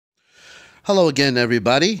Hello again,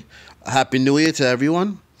 everybody. Happy New Year to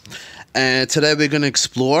everyone. And today we're going to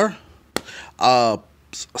explore a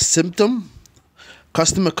symptom,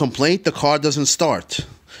 customer complaint, the car doesn't start.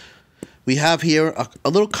 We have here a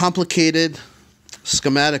little complicated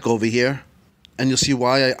schematic over here, and you'll see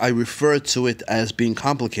why I refer to it as being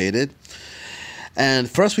complicated. And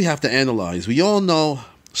first we have to analyze. We all know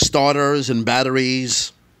starters and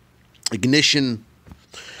batteries, ignition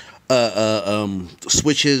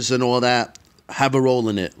switches and all that have a role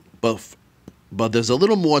in it, but there's a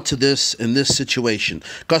little more to this in this situation.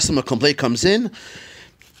 Customer complaint comes in,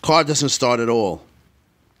 car doesn't start at all.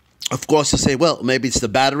 Of course, you say, well, maybe it's the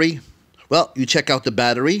battery. Well, you check out the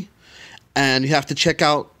battery, and you have to check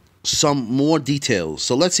out some more details.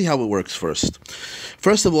 So let's see how it works first.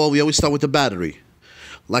 First of all, we always start with the battery.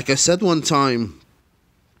 Like I said one time,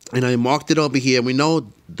 and I marked it over here, we know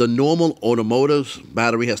the normal automotive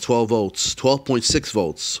battery has 12 volts, 12.6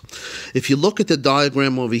 volts. If you look at the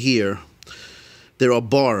diagram over here, there are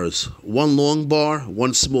bars, one long bar,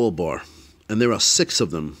 one small bar, and there are 6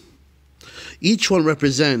 of them. Each one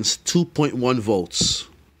represents 2.1 volts.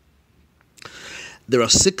 There are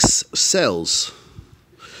 6 cells.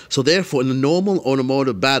 So therefore, in the normal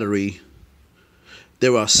automotive battery,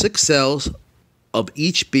 there are 6 cells of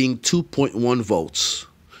each being 2.1 volts.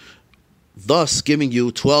 Thus giving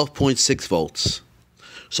you 12.6 volts.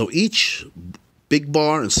 So each big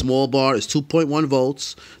bar and small bar is 2.1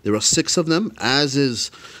 volts. There are 6 of them, as is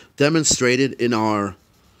demonstrated in our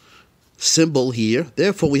symbol here.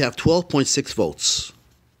 Therefore, we have 12.6 volts.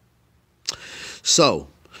 So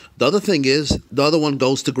the other thing is, the other one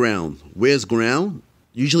goes to ground. Where's ground?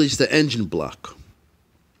 Usually it's the engine block.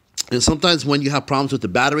 And sometimes when you have problems with the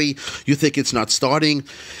battery, you think it's not starting.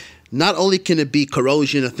 Not only can it be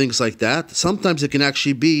corrosion and things like that, sometimes it can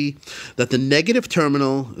actually be that the negative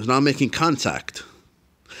terminal is not making contact.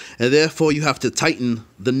 And therefore, you have to tighten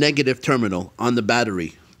the negative terminal on the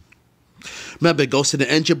battery. Remember, it goes to the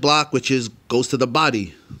engine block, which goes to the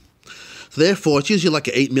body. So therefore, it's usually like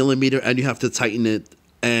an 8mm, and you have to tighten it.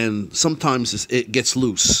 And sometimes it gets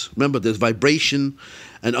loose. Remember, there's vibration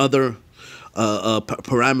and other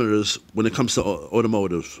parameters when it comes to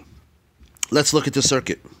automotive. Let's look at the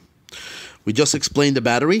circuit. We just explained the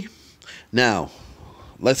battery. Now,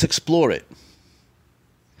 let's explore it.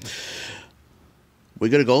 We're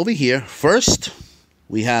going to go over here. First,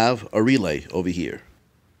 we have a relay over here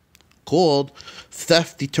called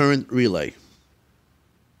theft deterrent relay.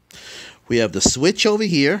 We have the switch over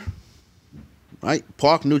here, right?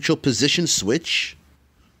 Park neutral position switch,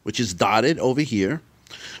 which is dotted over here.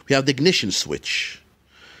 We have the ignition switch.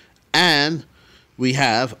 And we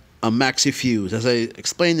have a maxi fuse. As I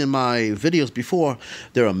explained in my videos before,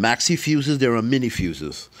 there are maxi fuses, there are mini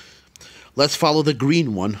fuses. Let's follow the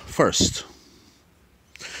green one first.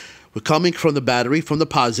 We're coming from the battery, from the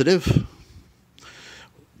positive.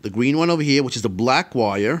 The green one over here, which is the black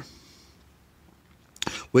wire.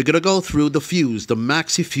 We're going to go through the fuse, the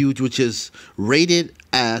maxi fuse, which is rated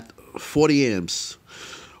at 40 amps.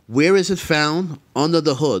 Where is it found? Under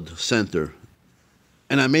the hood center.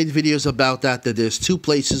 And I made videos about that there's 2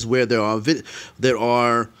 places where there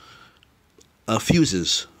are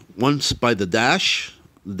fuses. One's by the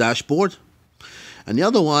dashboard, and the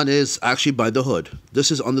other one is actually by the hood.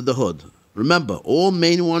 This is under the hood. Remember, all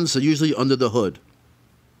main ones are usually under the hood.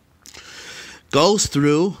 Goes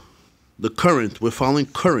through the current. We're following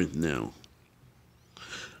current now.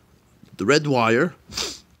 The red wire,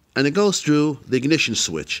 and it goes through the ignition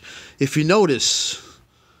switch. If you notice,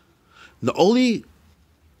 the only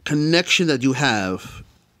connection that you have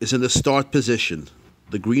is in the start position,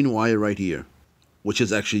 the green wire right here, which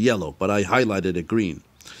is actually yellow, but I highlighted it green.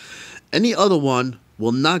 Any other one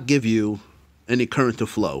will not give you any current to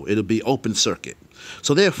flow. It'll be open circuit.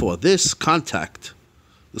 So therefore, this contact,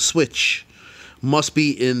 the switch, must be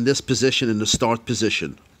in this position, in the start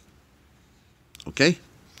position. Okay?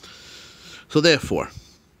 So therefore,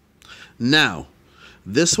 now,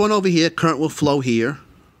 this one over here, current will flow here.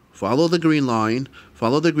 Follow the green line.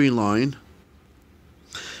 Follow the green line.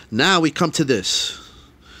 Now we come to this.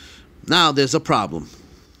 Now there's a problem.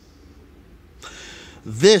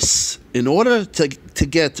 This, in order to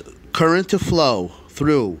get current to flow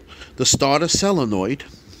through the starter solenoid,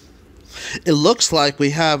 it looks like we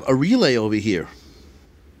have a relay over here.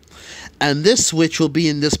 And this switch will be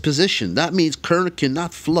in this position. That means current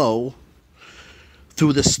cannot flow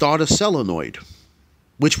through the starter solenoid,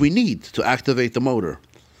 which we need to activate the motor.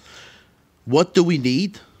 What do we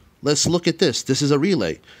need? Let's look at this. This is a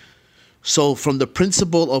relay. So from the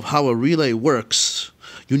principle of how a relay works,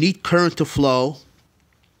 you need current to flow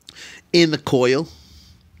in the coil,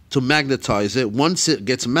 to magnetize it. Once it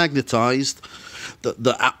gets magnetized,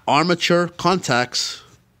 the armature contacts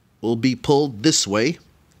will be pulled this way.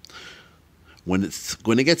 When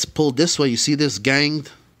it gets pulled this way, you see this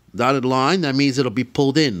ganged dotted line? That means it'll be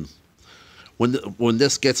pulled in. When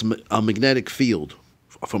this gets a magnetic field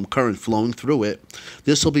from current flowing through it,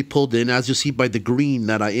 this will be pulled in, as you see by the green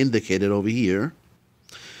that I indicated over here.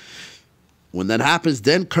 When that happens,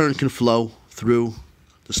 then current can flow through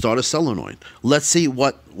the starter solenoid. Let's see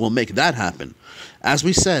what will make that happen. As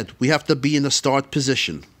we said, we have to be in the start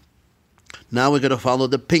position. Now we're going to follow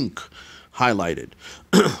the pink highlighted.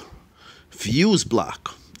 Fuse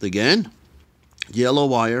block. Again, yellow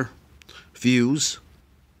wire, fuse,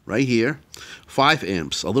 right here. 5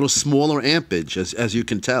 amps, a little smaller ampage, as you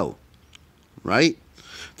can tell, right?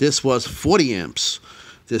 This was 40 amps.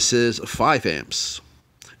 This is 5 amps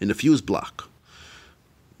in the fuse block.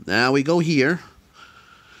 Now we go here.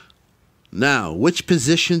 Now, which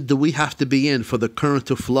position do we have to be in for the current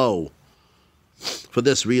to flow for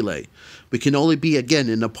this relay? We can only be, again,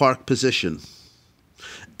 in the park position.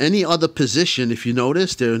 Any other position, if you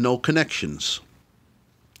notice, there are no connections.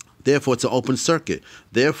 Therefore, it's an open circuit.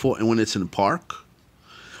 Therefore, and when it's in park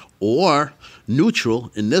or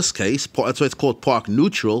neutral, in this case, that's why it's called park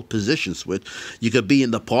neutral position switch. You could be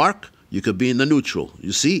in the park, you could be in the neutral.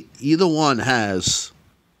 You see, either one has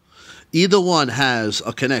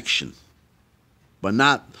a connection, but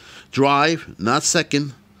not drive, not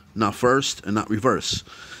second, not first, and not reverse.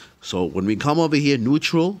 So when we come over here,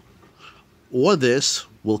 neutral or this,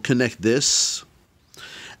 we'll connect this,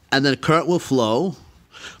 and then current will flow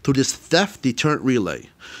through this theft deterrent relay,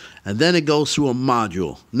 and then it goes through a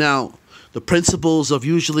module. Now, the principles of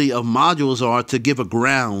modules are to give a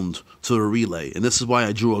ground to the relay, and this is why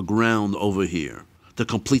I drew a ground over here to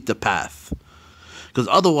complete the path. Because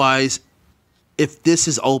otherwise, if this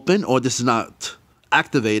is open or this is not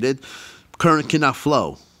activated, current cannot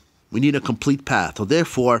flow. We need a complete path. So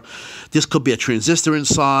therefore, this could be a transistor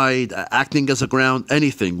inside, acting as a ground,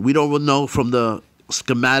 anything. We don't know from the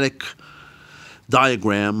schematic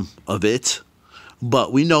diagram of it,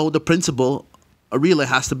 but we know the principle, a relay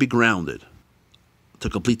has to be grounded to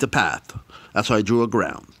complete the path. That's why I drew a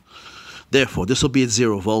ground. Therefore, this will be at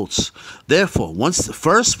 0 volts. Therefore,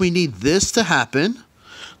 first we need this to happen,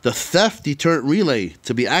 the theft deterrent relay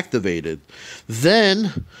to be activated.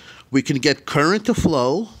 Then we can get current to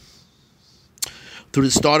flow through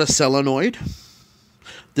the starter solenoid.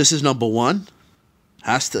 This is number 1.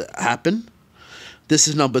 Has to happen. This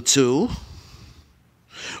is number 2.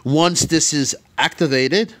 Once this is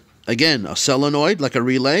activated, again, a solenoid like a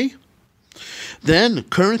relay, then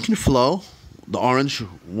current can flow. The orange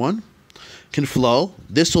one can flow.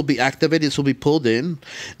 This will be activated. This will be pulled in.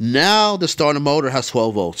 Now the starter motor has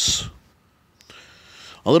 12 volts.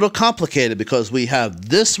 A little complicated because we have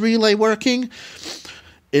this relay working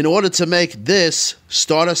in order to make this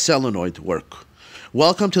starter solenoid work.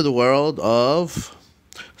 Welcome to the world of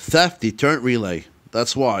theft deterrent relay.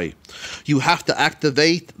 That's why you have to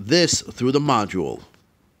activate this through the module.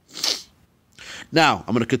 Now,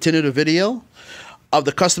 I'm going to continue the video of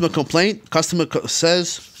the customer complaint. Customer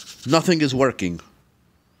says nothing is working.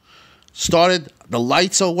 Started, the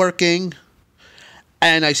lights are working,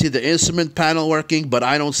 and I see the instrument panel working, but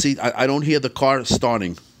I don't hear the car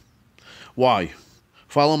starting. Why?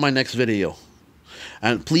 Follow my next video.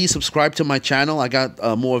 And please subscribe to my channel. I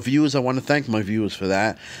got more views. I want to thank my viewers for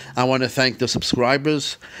that. I want to thank the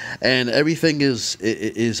subscribers, and everything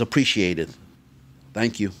is appreciated.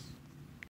 Thank you.